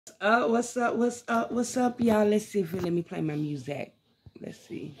What's up, y'all? Let's see if let me play my music. Let's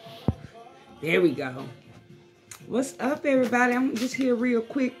see. There we go. What's up, everybody? I'm just here real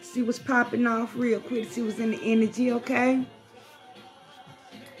quick to see what's popping off real quick, to see what's in the energy, okay?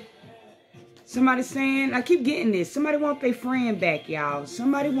 Somebody saying, I keep getting this. Somebody want their friend back, y'all.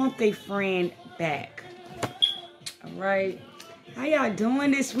 Somebody want their friend back. All right. How y'all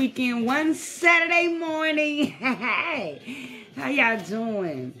doing this weekend? One Saturday morning. Hey, how y'all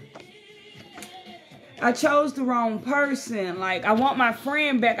doing? I chose the wrong person. Like, I want my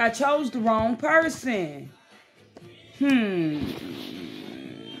friend back. I chose the wrong person. Is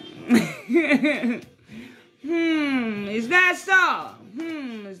that so?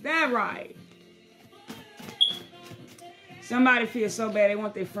 Is that right? Somebody feels so bad they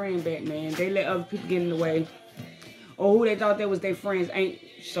want their friend back, man. They let other people get in the way. Or who they thought they was their friends ain't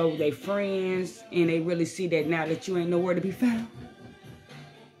so they friends, and they really see that now that you ain't nowhere to be found.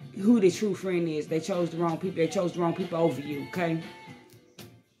 Who the true friend is. They chose the wrong people. They chose the wrong people over you, okay?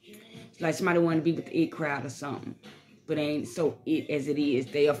 It's like somebody wanted to be with the it crowd or something. But they ain't so it as it is.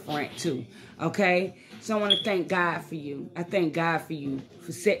 They a front too, okay? So I want to thank God for you. I thank God for you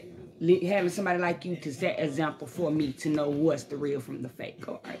for having somebody like you to set example for me to know what's the real from the fake,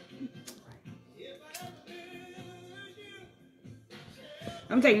 all right?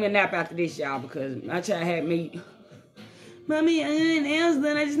 I'm taking me a nap after this, y'all, because my child had me... Mommy, I ain't nails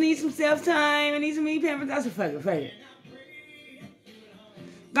done. I just need some self-time. I need some e-pampers. I said, fuck it.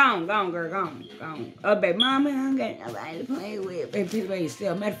 Gone, girl, gone. Oh, baby, Mama, I don't got nobody to play with. Baby, please by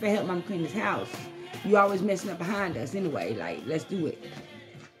yourself. Matter of fact, help Mama clean this house. You always messing up behind us anyway. Like, let's do it.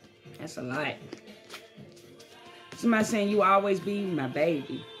 That's a lot. Somebody saying you will always be my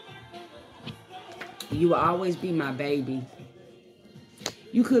baby. You will always be my baby.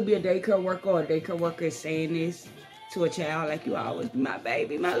 You could be a daycare worker, or a daycare worker is saying this to a child, like, you always be my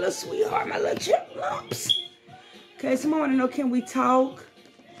baby, my little sweetheart, my little chipmumps. Okay, someone want to know, can we talk?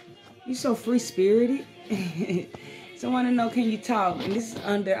 You so free-spirited. Someone want to know, can you talk? And this is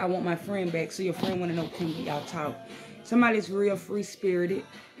under, I want my friend back. So your friend want to know, can y'all talk? Somebody's real free-spirited,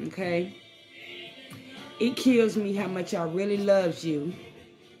 okay? It kills me how much y'all really loves you.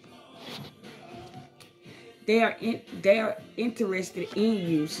 They are interested in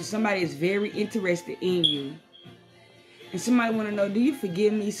you. So somebody is very interested in you. And somebody want to know, do you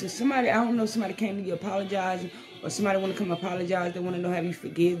forgive me? So somebody, I don't know, somebody came to you apologizing, or somebody want to come apologize. They want to know, have you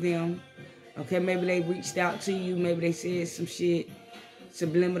forgive them? Okay, maybe they reached out to you. Maybe they said some shit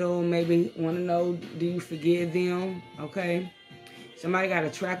subliminal. Maybe want to know, do you forgive them? Okay. Somebody got a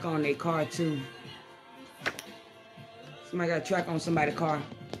track on their car too. Somebody got a track on somebody's car.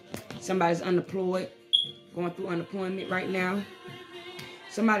 Somebody's unemployed, going through unemployment right now.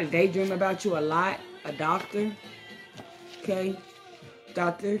 Somebody daydream about you a lot. A doctor. Okay,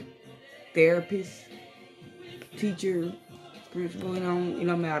 doctor, therapist, teacher, principal, it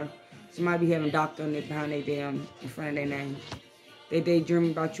don't matter. Somebody be having doctor on behind their damn, in front of their name. They daydream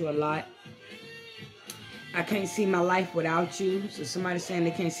about you a lot. I can't see my life without you. So somebody saying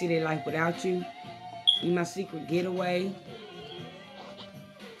they can't see their life without you. You my secret getaway.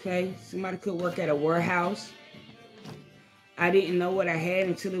 Okay, somebody could work at a warehouse. I didn't know what I had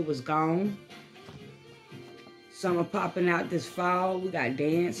until it was gone. Summer popping out this fall. We got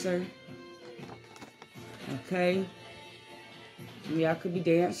dancer. Okay. Y'all could be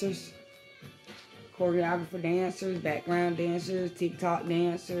dancers. Choreographer dancers. Background dancers. TikTok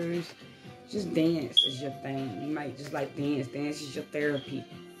dancers. Just dance is your thing. You might just like dance. Dance is your therapy.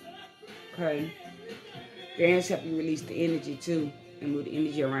 Okay. Dance help you release the energy too. And move the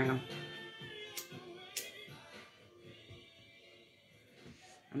energy around.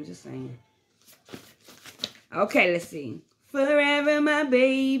 I'm just saying. Okay, let's see. Forever, my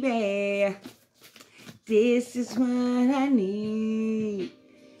baby. This is what I need.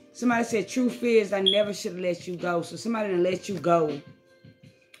 Somebody said, truth is, I never should have let you go. So somebody done let you go.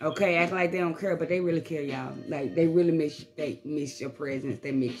 Okay, acting like they don't care, but they really care, y'all. Like, they really miss you. They miss your presence.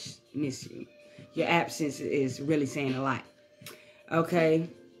 They miss you. Your absence is really saying a lot. Okay.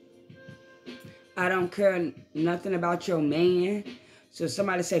 I don't care nothing about your man. So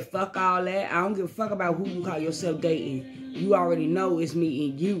somebody say, fuck all that. I don't give a fuck about who you call yourself dating. You already know it's me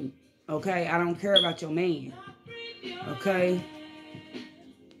and you. Okay? I don't care about your man. Okay?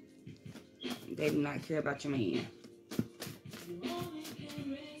 They do not care about your man.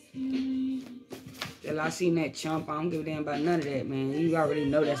 Till I seen that chump, I don't give a damn about none of that, man. You already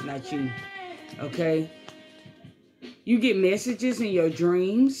know that's not you. Okay? You get messages in your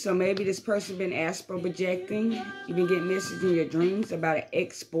dreams. So maybe this person been astral projecting. You've been getting messages in your dreams about an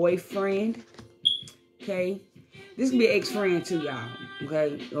ex-boyfriend. Okay? This can be an ex-friend too, y'all.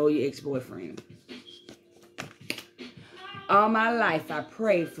 Okay? Or your ex-boyfriend. All my life, I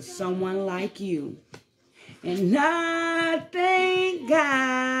prayed for someone like you. And I thank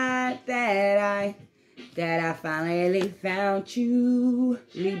God that I finally found you,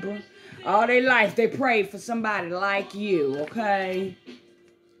 Libra. All their life, they prayed for somebody like you, okay?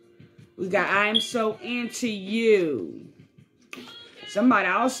 We got, I'm so into you. Somebody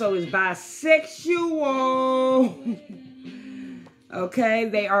also is bisexual. Okay,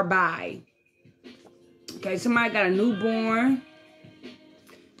 they are bi. Okay, somebody got a newborn.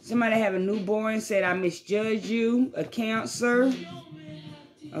 Somebody have a newborn, said, I misjudged you, a Cancer.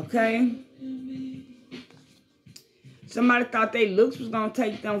 Okay. Somebody thought their looks was going to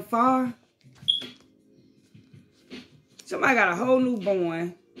take them far. Somebody got a whole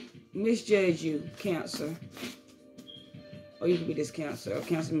newborn, misjudge you, Cancer. Or you could be this Cancer, or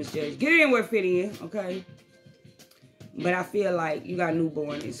Cancer misjudge. Get it in where it fit in, okay? But I feel like you got a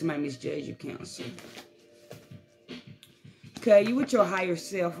newborn and somebody misjudge you, Cancer. Okay, you with your higher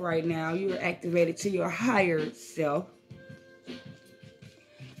self right now. You're activated to your higher self.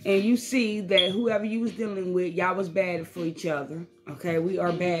 And you see that whoever you was dealing with, y'all was bad for each other. Okay, we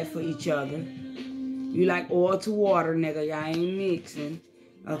are bad for each other. You like oil to water, nigga. Y'all ain't mixing.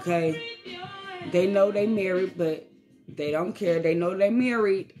 Okay? They know they married, but they don't care. They know they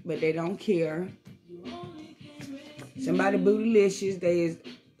married, but they don't care. Somebody bootylicious. They is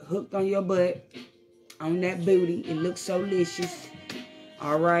hooked on your butt. On that booty. It looks so licious.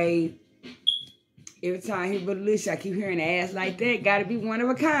 Alright. Every time I hear bootylicious, I keep hearing ass like that. Gotta be one of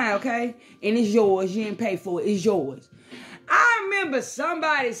a kind, okay? And it's yours. You didn't pay for it. It's yours. I remember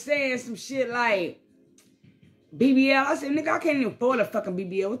somebody saying some shit like BBL. I said, nigga, I can't even afford a fucking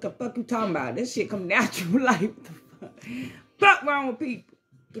BBL. What the fuck you talking about? This shit come natural life. What the fuck? Fuck wrong with people.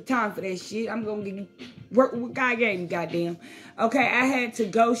 Good time for that shit. I'm gonna get you work with what God gave me, goddamn. Okay, I had to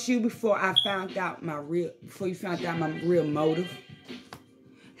ghost you before I found out before you found out my real motive.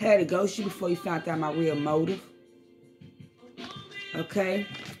 Had to ghost you before you found out my real motive. Okay?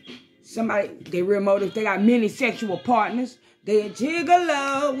 Somebody, their real motive, they got many sexual partners. They a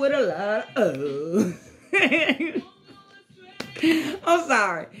gigolo with a lot of I'm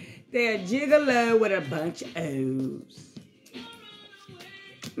sorry. They're a gigolo with a bunch of O's.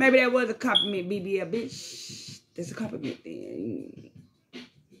 Maybe that was a compliment, BBL, bitch. That's a compliment then.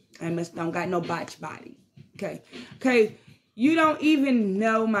 I must don't got no botch body. Okay. Okay. You don't even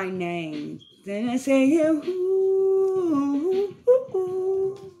know my name. Then I say, ooh, ooh,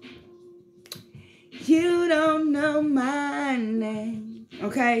 ooh. You don't know my name.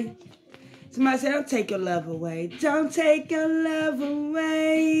 Okay. Somebody said, don't take your love away. Don't take your love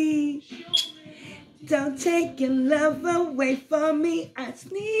away. Don't take your love away from me. I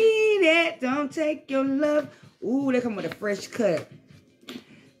just need it. Don't take your love. Ooh, they come with a fresh cut.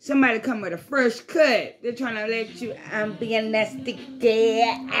 Somebody come with a fresh cut. They're trying to let you, I'm being nasty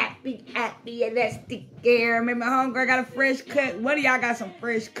girl. Happy, nasty girl. Remember, my homegirl got a fresh cut. What do y'all got? Some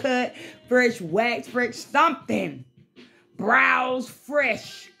fresh cut, fresh wax, fresh something. Brows,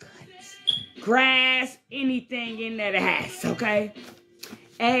 fresh cuts. Grass, anything in that ass, okay?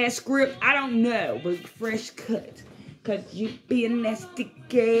 Ass script, I don't know, but fresh cut. Cause you be a nasty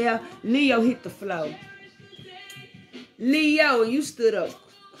girl. Leo hit the flow. Leo, you stood up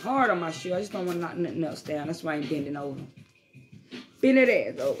hard on my shoe. I just don't want to knock nothing else down. That's why I ain't bending over. Bend that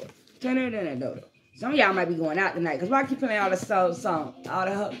ass over. Turn it over. Some of y'all might be going out tonight. Cause why I keep playing all the soul songs? All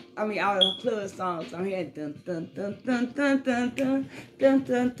the club songs. I'm here. Dun dun dun dun dun dun dun dun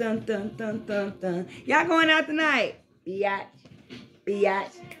dun dun dun dun dun dun. Y'all going out tonight?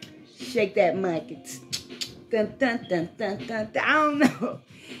 Biatch. Shake that monkey. Dun dun dun dun dun dun. I don't know.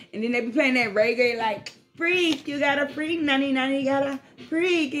 And then they be playing that reggae like, freak, you got a freak, nanny, you got a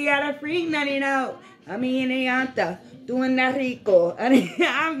freak, nanny, no. I mean, anta, doing that rico.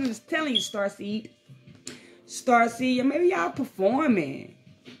 I'm just telling you, Starseed, maybe y'all performing.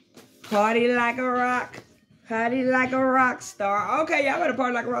 Party like a rock star. Okay, y'all better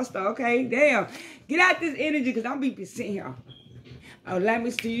party like a rock star. Okay, damn. Get out this energy, because I'm be sitting here. Oh, let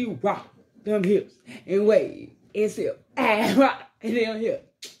me see you rock them hips and wave and sip. Rock and them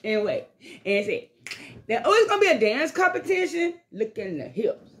hips and wave and sip. Now, it's going to be a dance competition. Look at the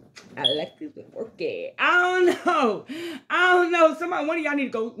hips. I like this work it. I don't know. Somebody, one of y'all need to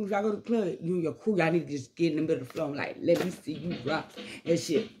go, when y'all go to the club, you and your crew, y'all need to just get in the middle of the floor. Like, let me see you rock and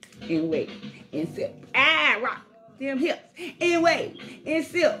shit and wait and sip. Rock them hips and wait and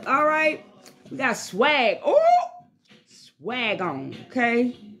sip. All right? We got swag. Oh, swag on,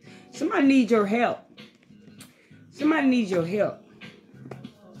 okay? Somebody needs your help.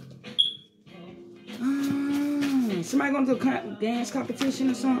 Somebody going to a dance competition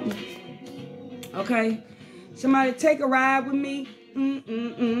or something? Okay. Somebody take a ride with me.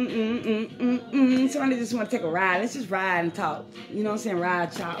 Somebody just want to take a ride. Let's just ride and talk. You know what I'm saying?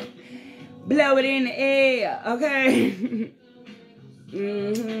 Ride, talk. Blow it in the air. Okay.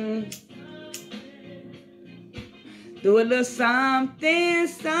 Do a little something,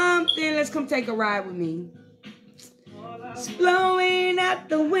 something. Let's come take a ride with me. It's blowing out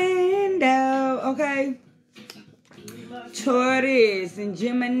the window. Okay. Taurus and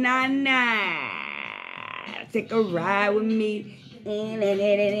Gemini. Take a ride with me.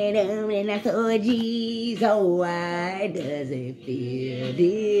 And I thought, geez, oh, why does it feel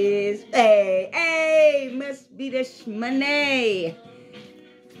this way? Hey, must be the money.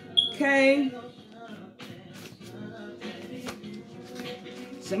 Okay.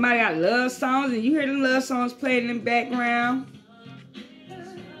 Somebody got love songs and you hear the love songs playing in the background.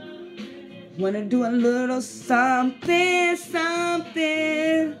 Wanna do a little something,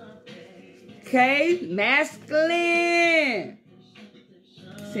 something. Okay, masculine.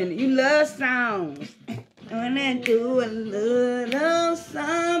 Sending you love songs. I wanna do a little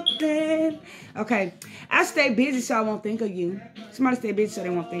something. Okay, I stay busy so I won't think of you. Somebody stay busy so they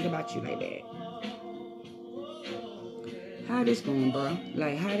won't think about you like that. How this going, bro?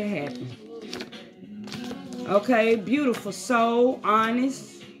 Like, how that happen? Okay, beautiful soul, honest.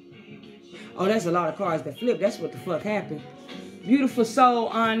 Oh, that's a lot of cards that flip. That's what the fuck happened. Beautiful soul,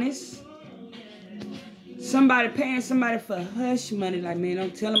 honest. Somebody paying somebody for hush money. Like, man,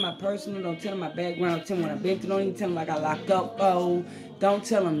 don't tell them my personal. Don't tell them my background. Don't tell them what I've been through. Don't even tell them I got locked up. Oh, don't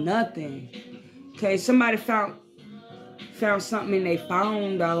tell them nothing. Okay, somebody found something in their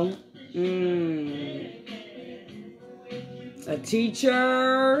phone, though. A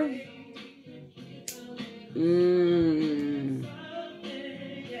teacher.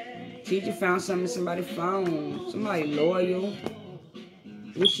 Teacher found something in somebody's phone. Somebody loyal.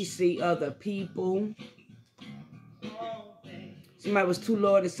 Wish you see other people. Somebody was too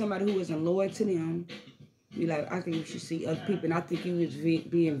loyal to somebody who wasn't loyal to them. You like, I think you should see other people. And I think you was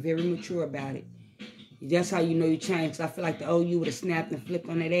being very mature about it. That's how you know you changed. I feel like the old you would have snapped and flipped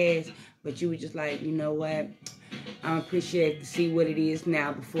on that ass. But you were just like, you know what? I appreciate to see what it is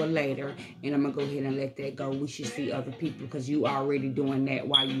now before later. And I'm going to go ahead and let that go. We should see other people because you already doing that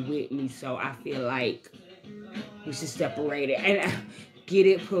while you with me. So I feel like we should separate it. And get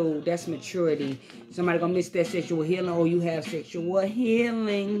it, Pooh. That's maturity. Somebody going to miss that sexual healing or you have sexual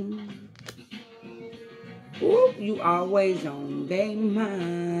healing. Ooh, you always on their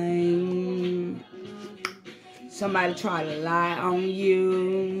mind. Somebody try to lie on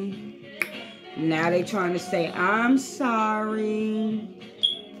you. Now they trying to say, I'm sorry.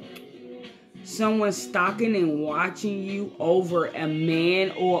 Someone stalking and watching you over a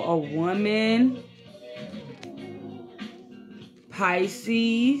man or a woman.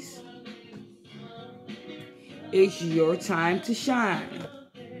 Pisces. It's your time to shine.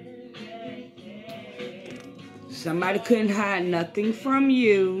 Somebody couldn't hide nothing from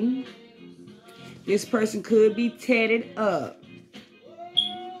you. This person could be tatted up.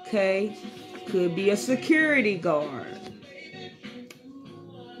 Okay? Could be a security guard.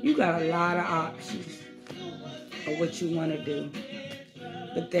 You got a lot of options of what you want to do.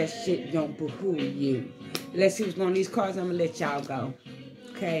 But that shit don't behoove you. Let's see what's going on these cards. I'm going to let y'all go.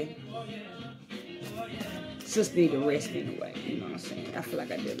 Okay? Just need to rest anyway. You know what I'm saying? I feel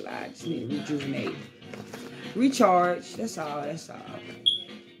like I did a lot. I just need to rejuvenate. Recharge. That's all. That's all.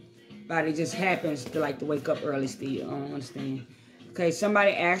 Body just happens to like to wake up early still. I don't understand. Okay,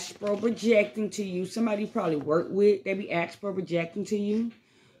 somebody astral projecting to you. Somebody you probably work with. They be astral projecting to you.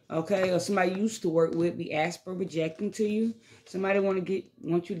 Okay, or somebody you used to work with be astral projecting to you. Somebody want you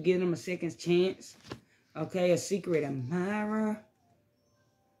to give them a second chance. Okay, a secret admirer.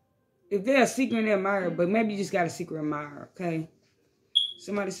 If they're a secret admirer, but maybe you just got a secret admirer, okay?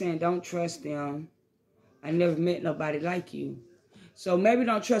 Somebody saying, don't trust them. I never met nobody like you. So maybe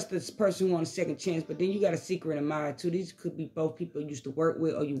don't trust this person who wants a second chance, but then you got a secret admirer too. These could be both people you used to work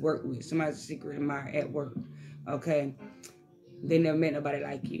with or you work with. Somebody's a secret admirer at work, okay? They never met nobody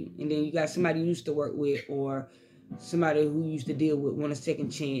like you. And then you got somebody you used to work with or somebody who you used to deal with want a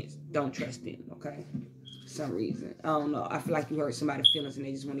second chance. Don't trust them, okay? For some reason. I don't know. I feel like you hurt somebody's feelings and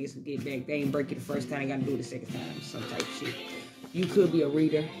they just want to get back. They ain't break you the first time. They got to do it the second time. Some type of shit. You could be a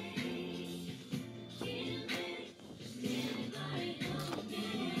reader.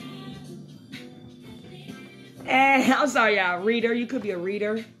 I'm sorry, y'all. Reader. You could be a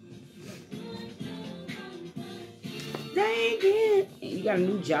reader. Dang it. You got a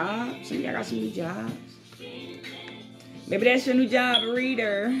new job? Some of y'all got some new jobs. Maybe that's your new job, a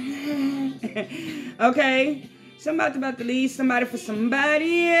reader. Okay. Somebody's about to leave somebody for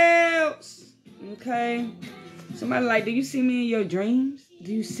somebody else. Okay? Somebody like, do you see me in your dreams?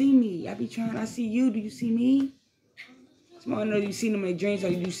 Do you see me? I be trying, I see you. Do you see me? Somebody know you see them in their dreams, or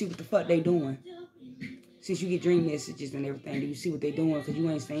do you see what the fuck they doing? Since you get dream messages and everything, do you see what they doing? Because you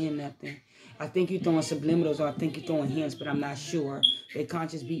ain't saying nothing. I think you're throwing subliminals, or I think you're throwing hints, but I'm not sure. They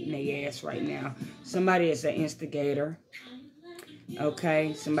conscious beating their ass right now. Somebody is an instigator.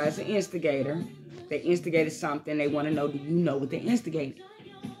 Okay? Somebody's an instigator. They instigated something. They want to know, do you know what they instigated?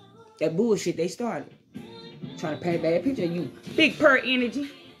 That bullshit they started. Trying to paint a bad picture of you. Big purr energy.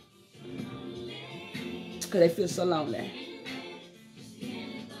 Because they feel so lonely.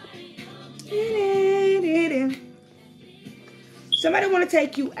 Somebody want to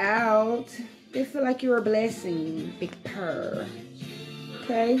take you out. They feel like you're a blessing. Big purr.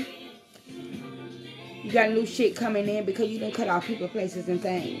 Okay? You got new shit coming in because you done cut off people, places, and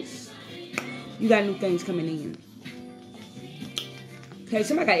things. You got new things coming in. Okay,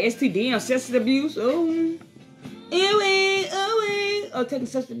 somebody got STD and substance abuse. Oh. Oh, taking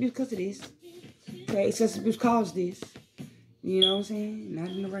substance abuse because of this. Okay, substance abuse caused this. You know what I'm saying? Not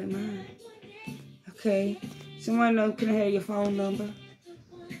in the right mind. Okay. Someone know, can I have your phone number?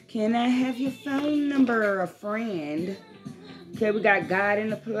 Can I have your phone number, a friend? Okay, we got God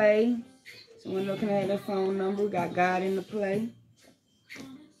in the play. Someone know, can I have their phone number? We got God in the play.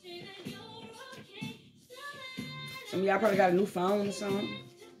 Some of y'all probably got a new phone or something.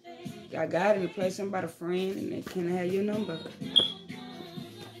 Got God in the play, somebody a friend, and they can I have your number.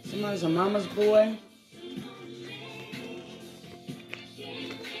 Somebody's a mama's boy.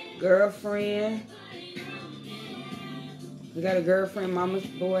 Girlfriend. We got a girlfriend, mama's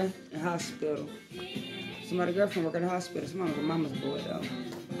boy, in the hospital. Somebody's girlfriend work at the hospital. Somebody's a mama's boy, though.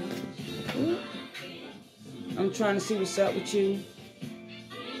 Ooh. I'm trying to see what's up with you.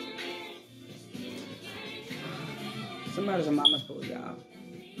 Somebody's a mama's boy, y'all.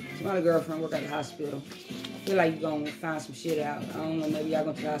 Somebody's girlfriend work at the hospital. Feel like you're going to find some shit out. I don't know, maybe y'all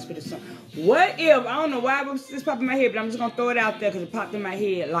going to the hospital or something. What if, I don't know why this popped in my head, but I'm just going to throw it out there because it popped in my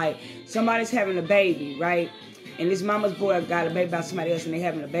head. Like, somebody's having a baby, right? And this mama's boy got a baby by somebody else and they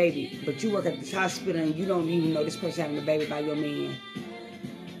having a baby. But you work at this hospital and you don't even know this person having a baby by your man.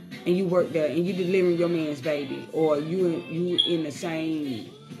 And you work there and you delivering your man's baby. Or you in the same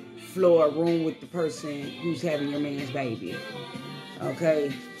floor room with the person who's having your man's baby.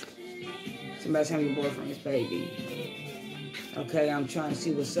 Okay? Somebody's having your boyfriend's baby. Okay, I'm trying to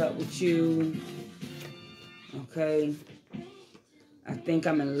see what's up with you. Okay. I think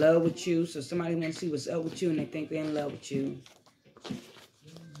I'm in love with you. So somebody wants to see what's up with you and they think they're in love with you.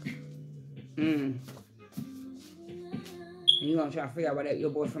 And you're going to try to figure out why your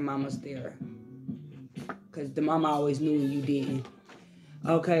boyfriend mama's there. Because the mama always knew and you didn't.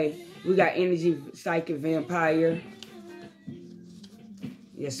 Okay. We got energy, psychic, vampire.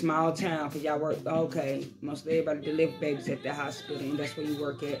 Yeah, small town, because y'all work. Okay. Most of everybody deliver babies at the hospital, and that's where you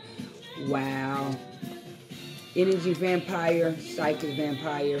work at. Wow. Energy vampire, psychic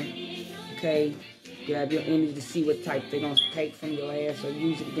vampire. Okay. Grab your energy to see what type they're going to take from your ass or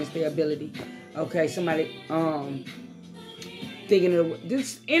use it against their ability. Okay, somebody, thinking of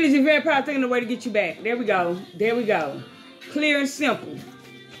this energy vampire thinking of a way to get you back. There we go. There we go. Clear and simple.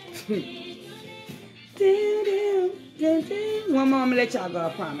 One more, I'm gonna let y'all go, I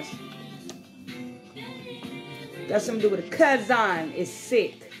promise. Got something to do with a cousin is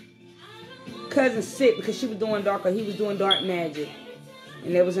sick. Cousin's sick because she was doing dark, or he was doing dark magic.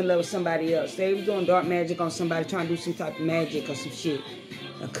 And they was in love with somebody else. They was doing dark magic on somebody, trying to do some type of magic or some shit.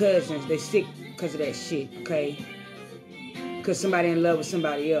 Cousins, they sick because of that shit, okay? Because somebody in love with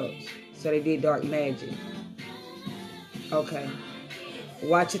somebody else. So they did dark magic. Okay.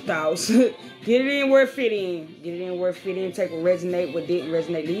 Watch your thoughts. Get it in where it fit in. Get it in where it fit in. Take what resonate, what didn't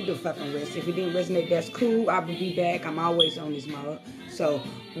resonate. Leave the fucking rest. If it didn't resonate, that's cool. I will be back. I'm always on this mode. So,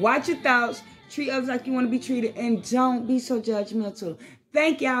 watch your thoughts. Treat others like you want to be treated. And don't be so judgmental.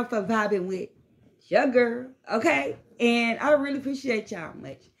 Thank y'all for vibing with your girl. Okay? And I really appreciate y'all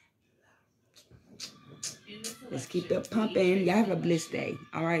much. Let's keep it pumping. Y'all have a blessed day.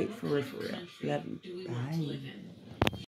 All right? For real, for real. Love you. Bye.